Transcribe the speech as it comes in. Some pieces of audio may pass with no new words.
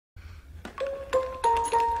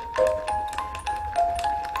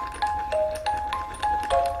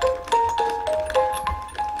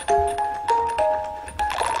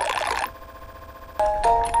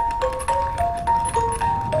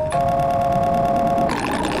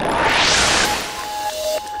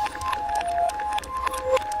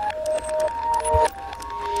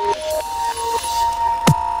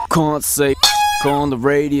can't say on the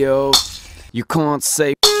radio. You can't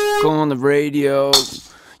say on the radio.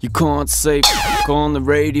 You can't say on the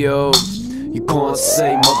radio. You can't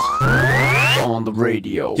say on the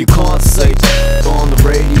radio. You can't say on the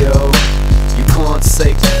radio. You can't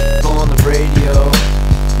say on the radio.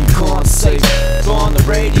 You can't say on the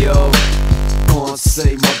radio. You can't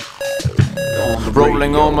say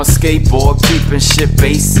rolling on my skateboard, keeping shit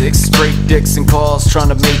basic. Straight dicks and cars trying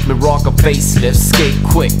to make me rock a facelift. Skate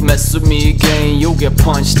quick, mess with me again, you'll get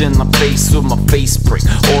punched in the face with my face brick.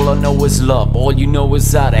 All I know is love, all you know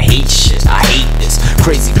is how to hate shit. I hate this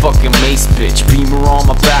crazy fucking mace bitch. Beamer on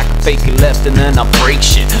my back, fake it left and then I break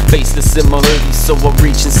shit. Faceless in my hoodie, so I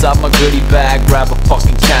reach inside my goodie bag, grab a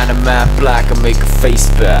fucking can of matte black and make a face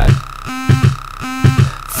bad.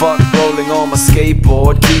 Fuck rolling on my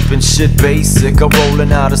skateboard, keeping shit basic. I'm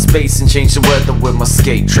rolling out of space and change the weather with my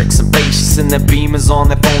skate tricks. I'm patience in their beamers on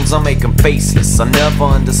their phones, I make them faceless. I never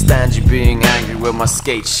understand you being angry with my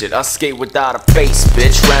skate shit. I skate without a face,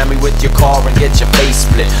 bitch. Ram me with your car and get your face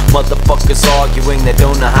split. Motherfuckers arguing, they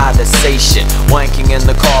don't know how to say shit. Wanking in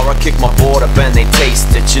the car, I kick my board up and they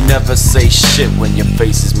taste it. You never say shit when your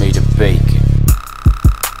face is made of bacon.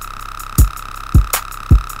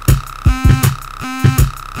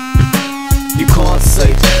 You can't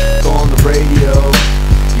say on the radio.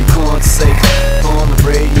 You can't say on the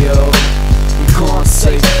radio. You can't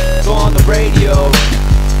say on the radio.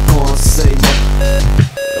 You can't say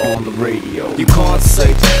on the radio. You can't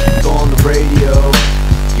say on the radio.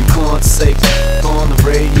 You can't say on the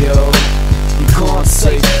radio. You can't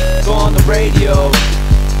say on the radio.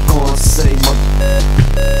 You can't say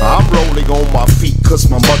I'm rolling on my feet cause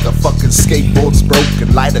my motherfucking skateboard's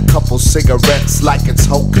broken. Light a couple cigarettes like it's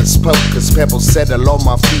hocus pocus. Pebbles settle on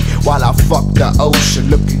my feet while I fuck the ocean.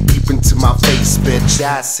 Looking deep into my face, bitch.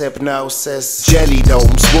 Ass hypnosis, jelly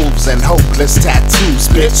domes, wolves and hopeless tattoos,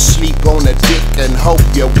 bitch. Sleep on a dick and hope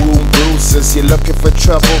your womb bruises. You're looking for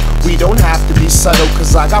trouble? We don't have to be subtle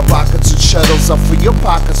cause I got rockets and shuttles. I'll fill your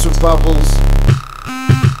pockets with bubbles.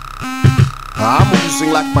 I'm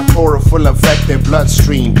oozing like my chlorophyll infected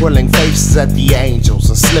bloodstream, pulling faces at the angels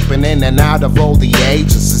and slipping in and out of all the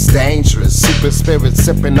ages. It's dangerous. Super spirit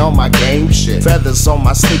sipping on my game shit. Feathers on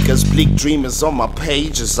my sneakers, bleak dreamers on my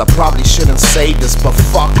pages. I probably shouldn't say this, but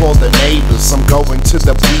fuck all the neighbors. I'm going to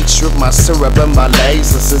the beach with my syrup and my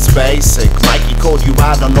lasers. It's basic. Mikey called you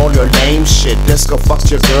out on all your lame shit. Disco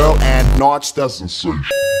fucked your girl and Notch doesn't say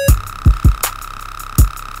shit.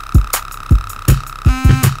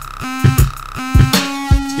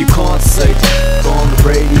 You can't say on the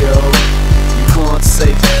radio. You can't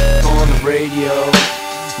say on the radio.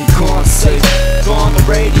 You can't say on the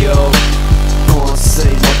radio. You can't say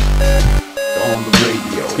on the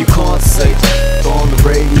radio. You can't say on the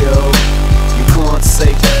radio. You can't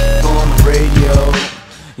say on the radio.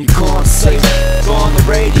 You can't say on the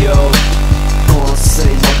radio. You can't say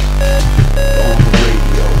on the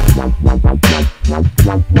radio.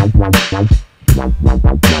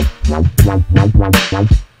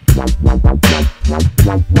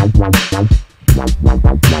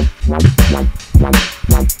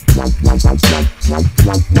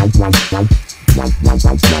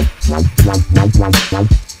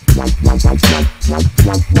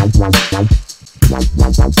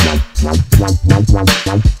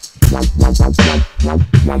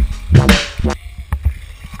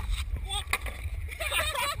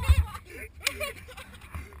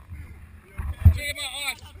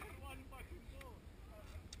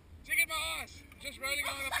 Check it my ass. Just rolling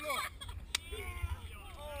on the floor.